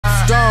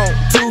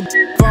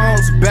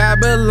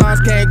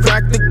Babylons can't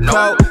crack the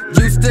code.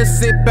 Used to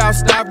sip out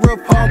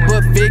styrofoam,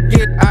 but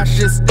figured I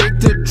should stick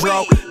to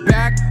dro.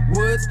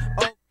 Backwoods.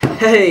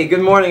 Hey,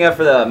 good morning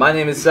after that. My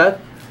name is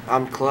Seth.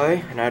 I'm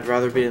Clay, and I'd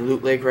rather be in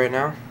Loot Lake right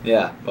now.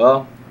 Yeah,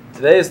 well,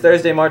 today is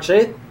Thursday, March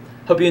 8th.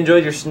 Hope you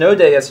enjoyed your snow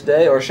day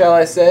yesterday, or shall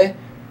I say,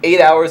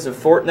 8 hours of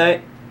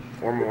Fortnite.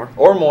 Or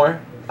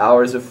more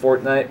hours of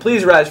Fortnite.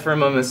 Please rise for a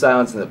moment of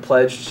silence in the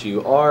pledge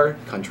to our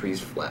country's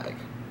flag.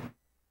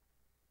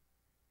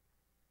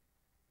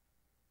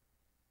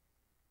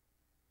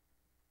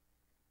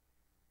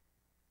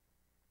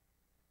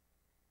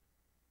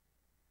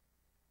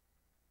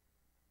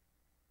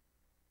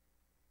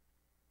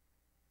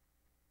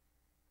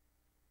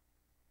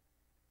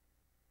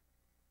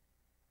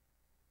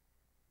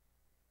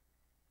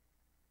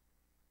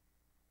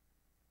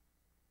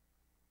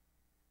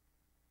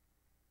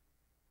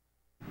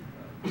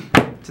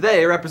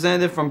 Today, a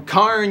representative from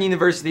Karn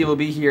University will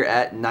be here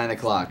at 9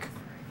 o'clock.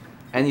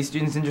 Any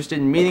students interested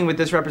in meeting with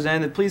this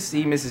representative, please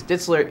see Mrs.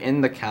 Ditzler in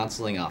the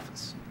counseling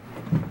office.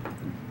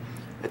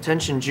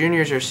 Attention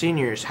juniors or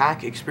seniors,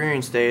 Hack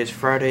Experience Day is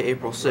Friday,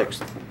 April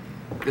 6th.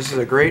 This is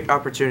a great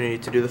opportunity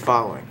to do the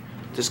following: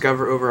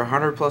 discover over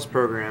 100 plus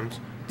programs,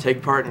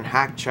 take part in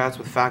Hack chats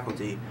with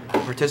faculty,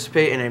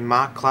 participate in a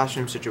mock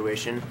classroom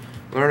situation,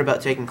 learn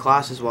about taking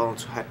classes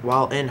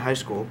while in high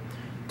school,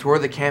 tour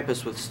the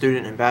campus with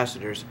student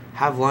ambassadors,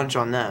 have lunch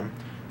on them.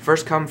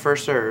 First come,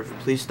 first serve.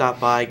 Please stop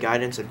by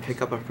guidance and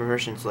pick up a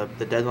permission slip.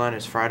 The deadline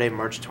is Friday,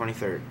 March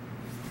 23rd.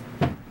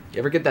 You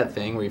ever get that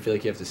thing where you feel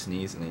like you have to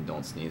sneeze and then you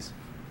don't sneeze?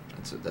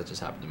 That just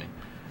happened to me.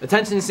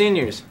 Attention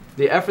seniors,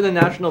 the Ephrata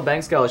National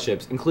Bank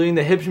Scholarships, including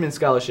the Hibschman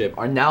Scholarship,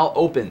 are now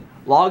open.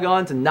 Log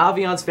on to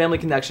Navion's Family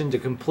Connection to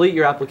complete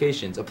your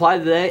applications. Apply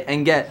today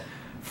and get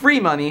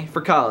free money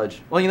for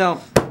college. Well, you know,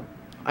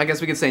 I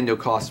guess we could say no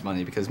cost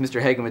money, because Mr.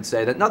 Hagen would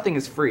say that nothing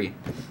is free.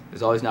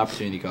 There's always an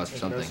opportunity cost for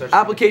something.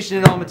 Application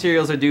and all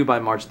materials are due by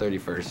March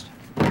 31st.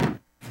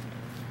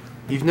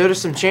 You've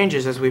noticed some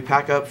changes as we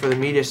pack up for the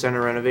Media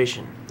Center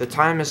renovation. The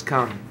time has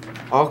come.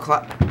 You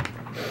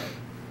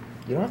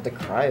don't have to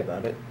cry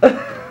about it.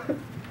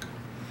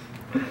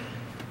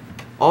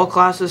 All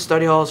classes,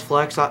 study halls,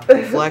 flex,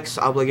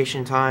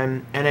 obligation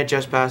time,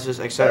 NHS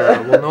passes,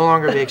 etc. will no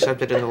longer be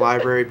accepted in the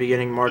library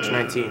beginning March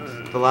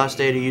 19th. The last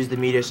day to use the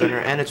Media Center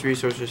and its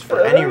resources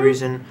for any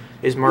reason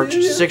is March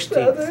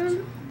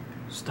 16th.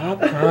 Stop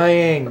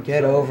crying.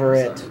 Get over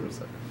it.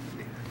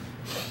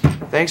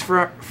 Thanks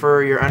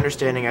for your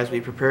understanding as we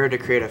prepare to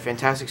create a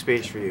fantastic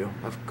space for you.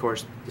 Of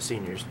course, the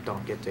seniors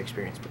don't get to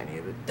experience any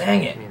of it.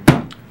 Dang it. I mean,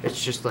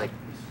 it's just like...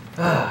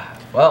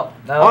 well,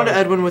 now on to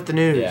Edwin with the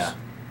news. Yeah.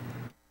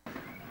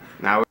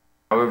 Now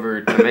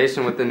over to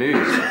Mason with the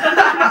news.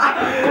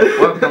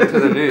 Welcome to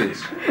the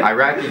news.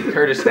 Iraqi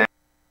Kurdistan.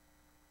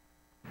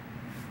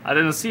 I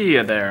didn't see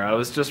you there. I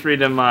was just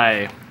reading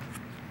my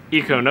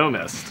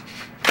Economist.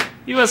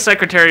 U.S.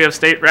 Secretary of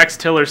State Rex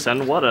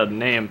Tillerson, what a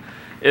name,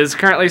 is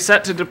currently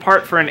set to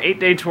depart for an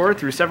 8-day tour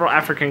through several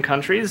African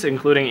countries,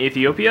 including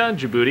Ethiopia,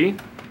 Djibouti,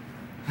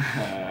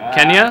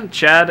 Kenya,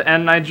 Chad,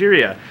 and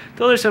Nigeria.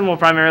 Tillerson will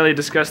primarily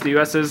discuss the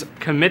U.S.'s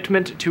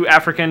commitment to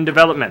African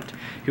development.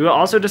 He will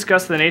also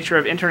discuss the nature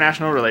of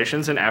international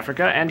relations in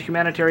Africa and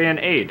humanitarian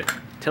aid.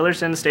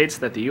 Tillerson states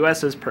that the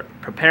U.S. is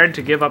prepared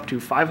to give up to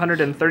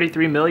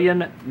 $533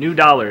 million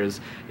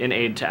in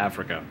aid to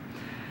Africa.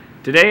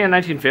 Today in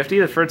 1950,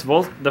 the first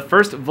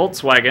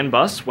Volkswagen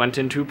bus went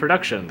into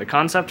production. The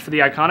concept for the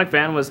iconic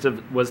van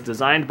was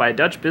designed by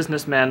Dutch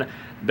businessman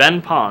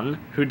Ben Pon,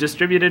 who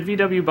distributed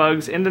VW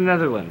Bugs in the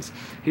Netherlands.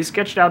 He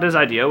sketched out his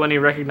idea when he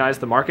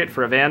recognized the market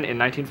for a van in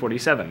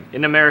 1947.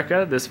 In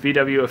America, this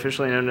VW,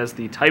 officially known as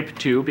the Type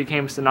 2,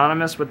 became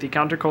synonymous with the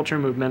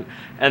counterculture movement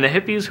and the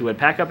hippies who would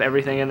pack up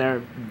everything in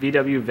their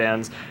VW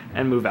vans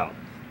and move out.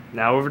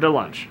 Now over to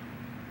lunch.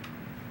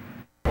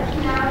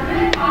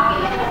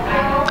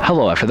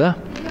 Hello, Ephrata.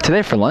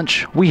 Today for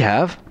lunch, we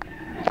have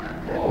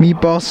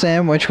meatball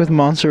sandwich with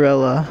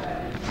mozzarella,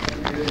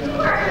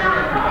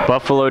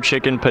 buffalo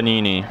chicken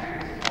panini,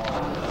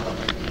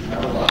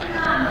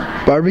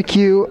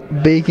 barbecue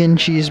bacon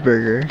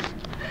cheeseburger,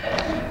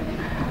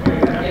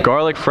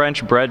 garlic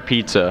French bread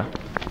pizza.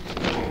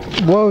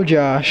 Whoa,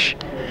 Josh.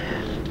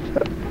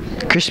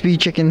 Crispy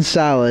chicken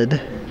salad,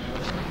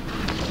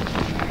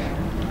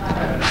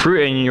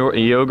 fruit and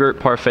yogurt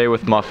parfait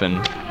with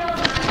muffin.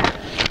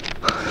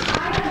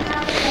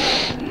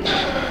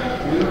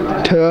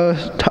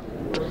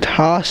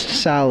 Tossed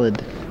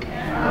salad.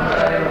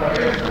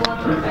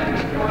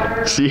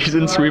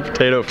 Seasoned sweet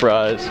potato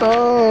fries.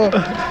 Oh.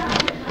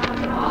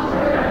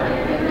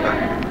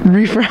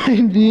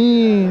 Refried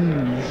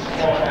beans.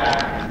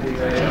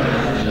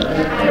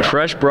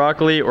 Fresh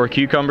broccoli or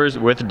cucumbers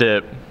with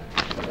dip.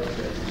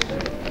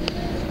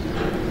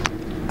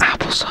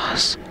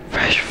 Applesauce.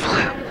 Fresh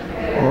fruit.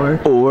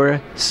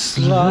 or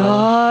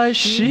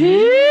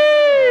slushy.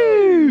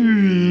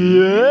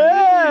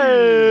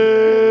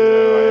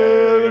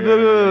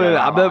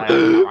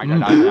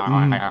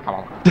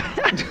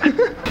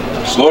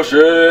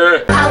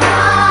 Slushy.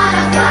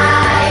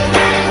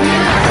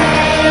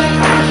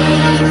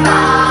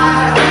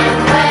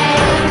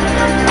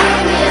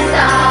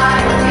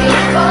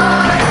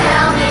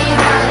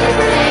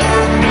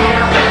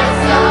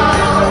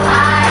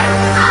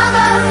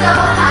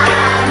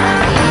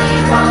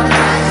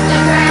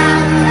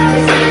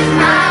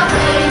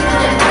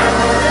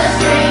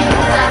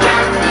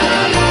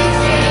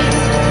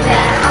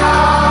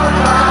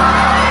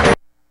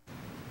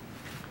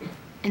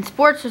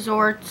 sports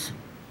resorts,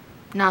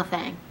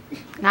 nothing.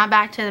 Now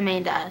back to the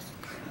main desk.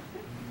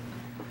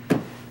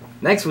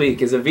 Next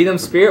week is a Vedum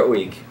Spirit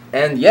Week.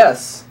 And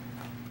yes,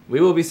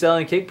 we will be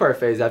selling cake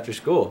parfaits after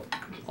school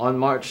on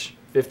March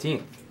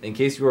 15th, in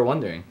case you were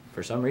wondering,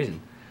 for some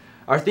reason.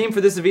 Our theme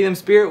for this Vedum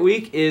Spirit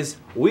Week is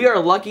We Are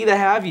Lucky to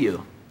Have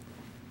You.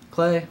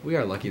 Clay, we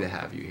are lucky to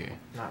have you here.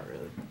 Not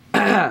really.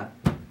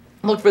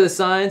 Look for the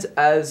signs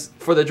as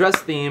for the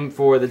dress theme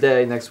for the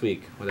day next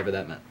week, whatever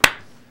that meant.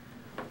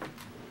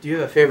 Do you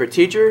have a favorite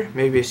teacher?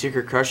 Maybe a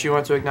secret crush you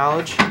want to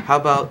acknowledge? How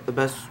about the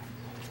best...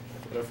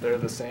 What if they're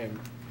the same?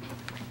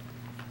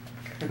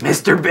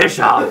 Mr.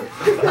 Bishop!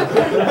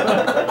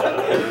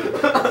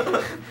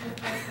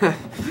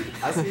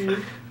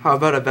 How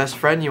about a best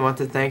friend you want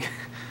to thank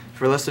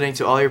for listening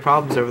to all your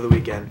problems over the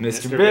weekend?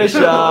 Mr.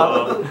 Bishop!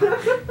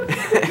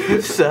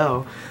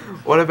 So,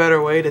 what a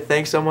better way to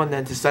thank someone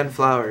than to send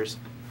flowers?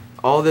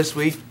 All this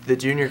week, the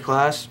junior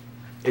class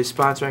is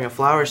sponsoring a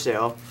flower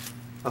sale.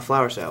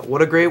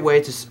 What a great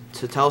way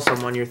to tell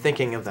someone you're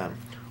thinking of them.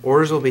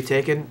 Orders will be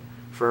taken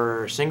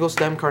for single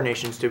stem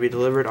carnations to be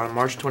delivered on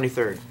March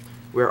 23rd.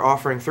 We are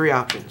offering 3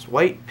 options,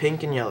 white,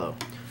 pink, and yellow.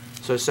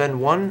 So send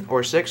 1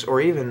 or 6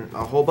 or even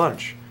a whole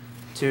bunch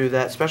to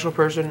that special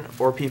person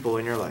or people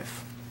in your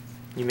life.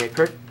 You may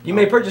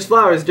purchase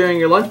flowers during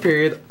your lunch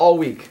period all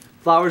week.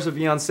 Flowers will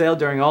be on sale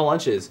during all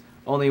lunches.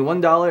 Only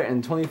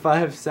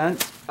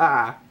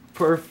 $1.25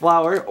 per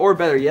flower, or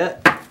better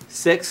yet,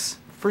 6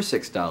 for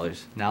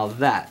 $6. Now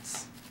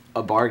that's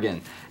a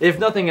bargain. If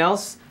nothing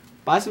else,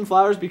 buy some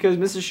flowers because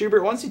Mrs.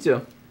 Schubert wants you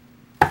to.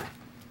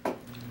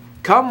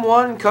 Come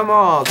one, come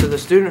all to the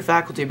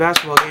student-faculty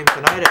basketball game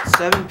tonight at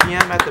 7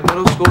 p.m. at the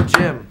middle school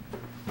gym.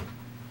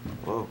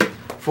 Whoa.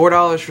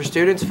 $4 for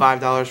students,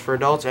 $5 for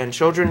adults, and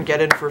children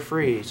get in for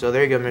free. So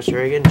there you go, Mr.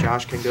 Reagan.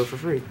 Josh can go for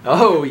free.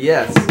 Oh,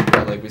 yes.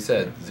 Yeah, like we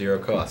said, 0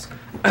 cost.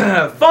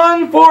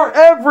 Fun for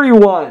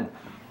everyone!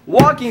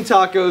 Walking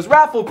tacos,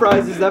 raffle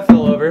prizes that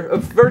fell over, a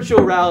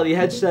virtual reality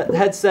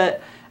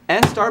headset,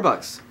 and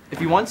Starbucks. If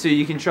you want to,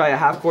 you can try a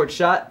half-court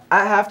shot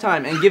at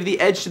halftime and give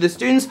the edge to the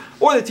students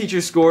or the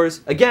teacher's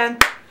scores. Again,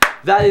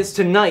 that is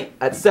tonight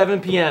at 7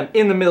 p.m.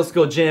 in the middle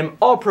school gym.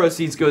 All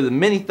proceeds go to the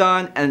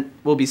Minithon and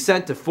will be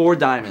sent to 4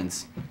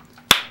 Diamonds.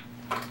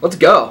 Let's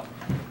go.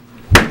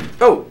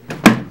 Oh,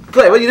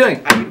 Clay, what are you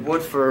doing? I need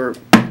wood for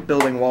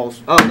building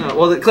walls. Oh, no.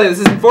 Well, Clay, this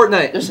isn't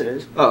Fortnite. Yes, it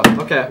is. Oh,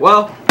 okay.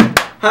 Well,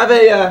 have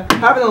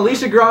an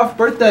Alicia Groff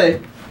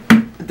birthday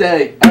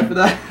day after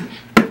that.